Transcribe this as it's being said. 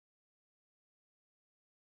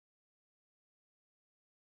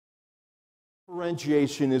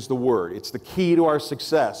Differentiation is the word. It's the key to our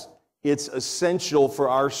success. It's essential for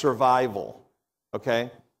our survival, okay?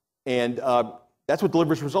 And that's what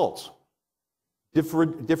delivers results.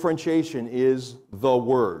 Differentiation is the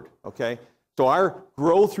word, okay? So our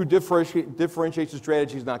growth through differentiation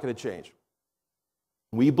strategy is not going to change.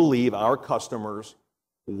 We believe our customers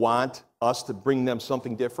want us to bring them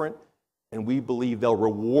something different, and we believe they'll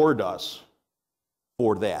reward us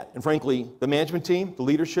for that. And frankly, the management team, the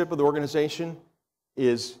leadership of the organization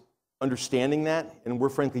is understanding that, and we're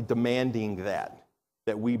frankly demanding that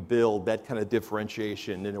we build that kind of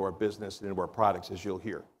differentiation into our business and into our products, as you'll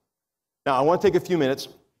hear. Now, I want to take a few minutes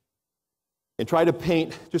and try to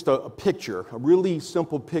paint just a picture, a really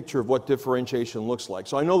simple picture of what differentiation looks like.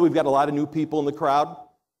 So I know we've got a lot of new people in the crowd,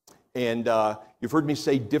 and you've heard me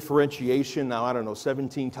say differentiation now, I don't know,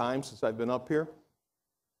 17 times since I've been up here.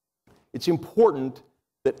 It's important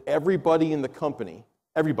that everybody in the company,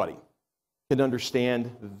 everybody, can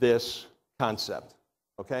understand this concept,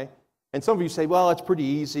 okay? And some of you say, well, it's pretty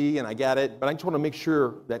easy, and I get it, but I just want to make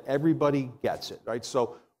sure that everybody gets it, right?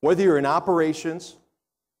 So whether you're in operations,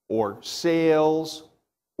 or sales,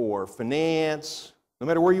 or finance, no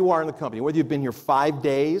matter where you are in the company, whether you've been here 5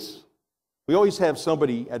 days, we always have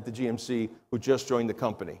somebody at the GMC who just joined the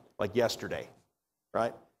company, like yesterday,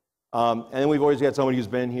 right? And then we've always got somebody who's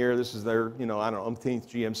been here, this is their, I don't know, umpteenth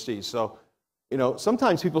GMC. So,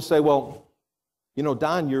 sometimes people say, well,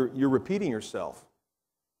 Don, you're repeating yourself.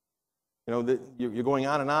 That you're going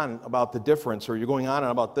on and on about the difference, or you're going on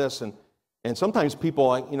and about this, and sometimes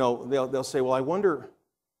people, they'll say, well, I wonder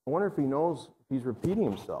if he knows if he's repeating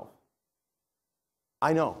himself.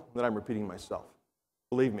 I know that I'm repeating myself.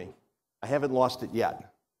 Believe me, I haven't lost it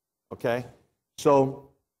yet, okay? So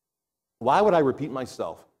why would I repeat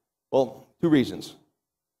myself? Well, 2 reasons.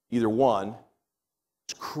 Either one,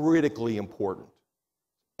 it's critically important,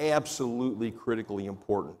 absolutely critically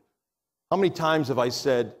important. How many times have I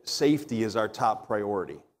said safety is our top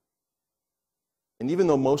priority? And even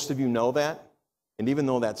though most of you know that, and even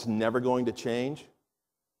though that's never going to change,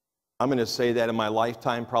 I'm going to say that in my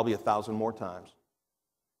lifetime probably 1,000 more times,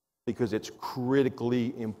 because it's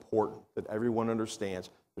critically important that everyone understands,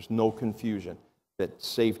 there's no confusion, that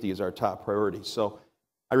safety is our top priority. So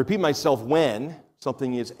I repeat myself when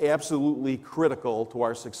something is absolutely critical to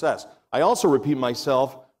our success. I also repeat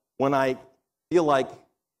myself when I feel like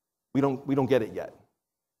we don't get it yet,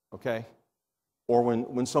 okay? Or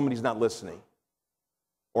when somebody's not listening.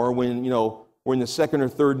 Or when, we're in the second or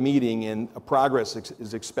third meeting and a progress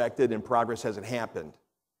is expected and progress hasn't happened.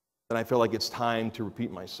 Then I feel like it's time to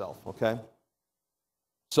repeat myself, okay?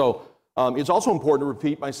 So it's also important to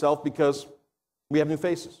repeat myself because we have new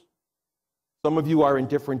faces. Some of you are in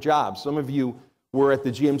different jobs. Some of you were at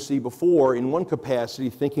the GMC before in one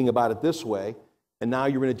capacity thinking about it this way, and now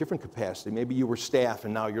you're in a different capacity. Maybe you were staff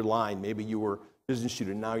and now you're line. Maybe you were business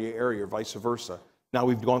unit and now you're area, or vice versa. Now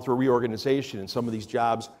we've gone through a reorganization and some of these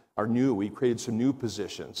jobs are new. We created some new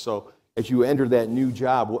positions. So as you enter that new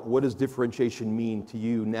job, what does differentiation mean to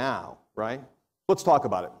you now, right? Let's talk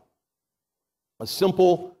about it. A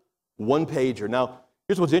simple one-pager. Now,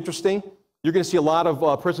 here's what's interesting. You're going to see a lot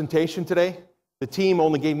of presentation today. The team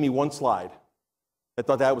only gave me 1 slide. I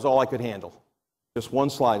thought that was all I could handle. Just 1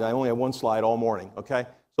 slide. I only had 1 slide all morning, okay?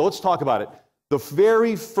 So let's talk about it. The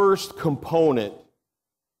very first component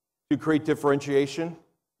to create differentiation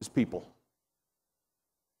is people.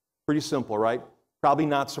 Pretty simple, right? Probably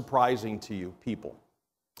not surprising to you, people.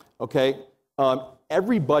 Okay?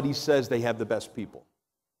 Everybody says they have the best people.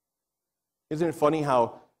 Isn't it funny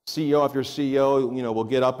how CEO after CEO, will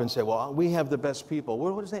get up and say, well, we have the best people.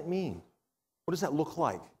 Well, what does that mean? What does that look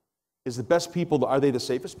like? Is the best people, are they the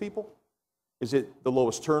safest people? Is it the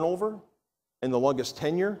lowest turnover and the longest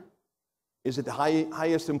tenure? Is it the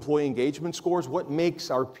highest employee engagement scores? What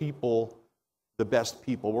makes our people the best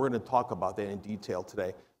people? We're going to talk about that in detail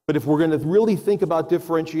today. But if we're going to really think about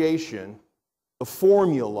differentiation, the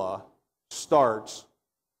formula starts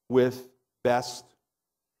with best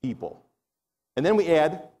people. And then we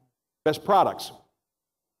add best products.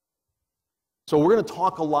 So we're going to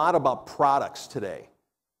talk a lot about products today,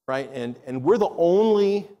 right? And we're the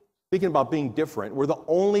only, speaking about being different, we're the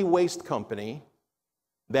only waste company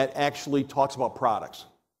that actually talks about products.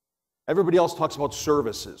 Everybody else talks about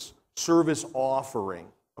services, service offering,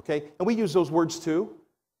 okay? And we use those words too,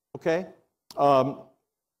 okay? But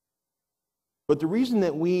the reason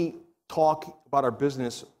that we talk about our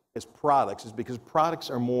business as products is because products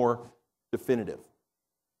are more definitive.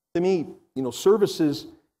 To me, services,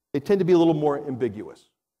 they tend to be a little more ambiguous,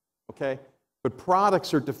 okay? But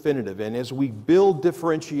products are definitive, and as we build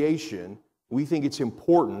differentiation, we think it's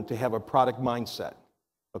important to have a product mindset,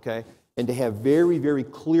 okay? and to have very, very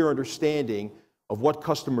clear understanding of what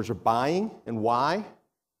customers are buying and why,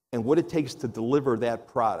 and what it takes to deliver that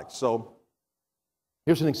product. So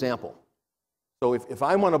here's an example. So if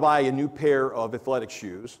I want to buy a new pair of athletic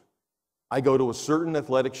shoes, I go to a certain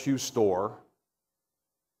athletic shoe store,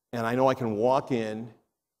 and I know I can walk in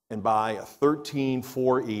and buy a 13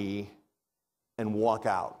 4E and walk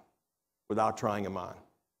out without trying them on.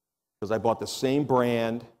 Because I bought the same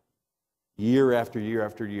brand year after year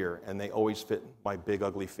after year, and they always fit my big,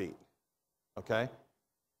 ugly feet. Okay?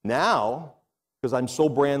 Now, because I'm so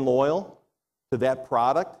brand loyal to that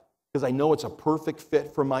product, because I know it's a perfect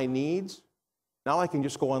fit for my needs, now I can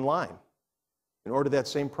just go online and order that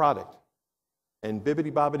same product. And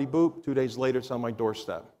bibbidi-bobbidi boop, 2 days later, it's on my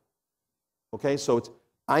doorstep. Okay, so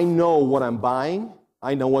I know what I'm buying,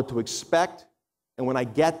 I know what to expect, and when I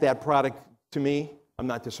get that product to me, I'm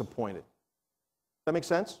not disappointed. Does that make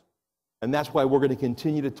sense? And that's why we're going to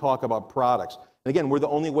continue to talk about products. And again, we're the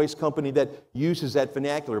only waste company that uses that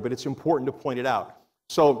vernacular, but it's important to point it out.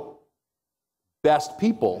 So, best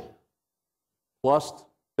people plus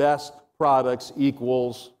best products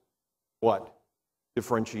equals what?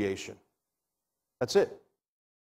 Differentiation. That's it.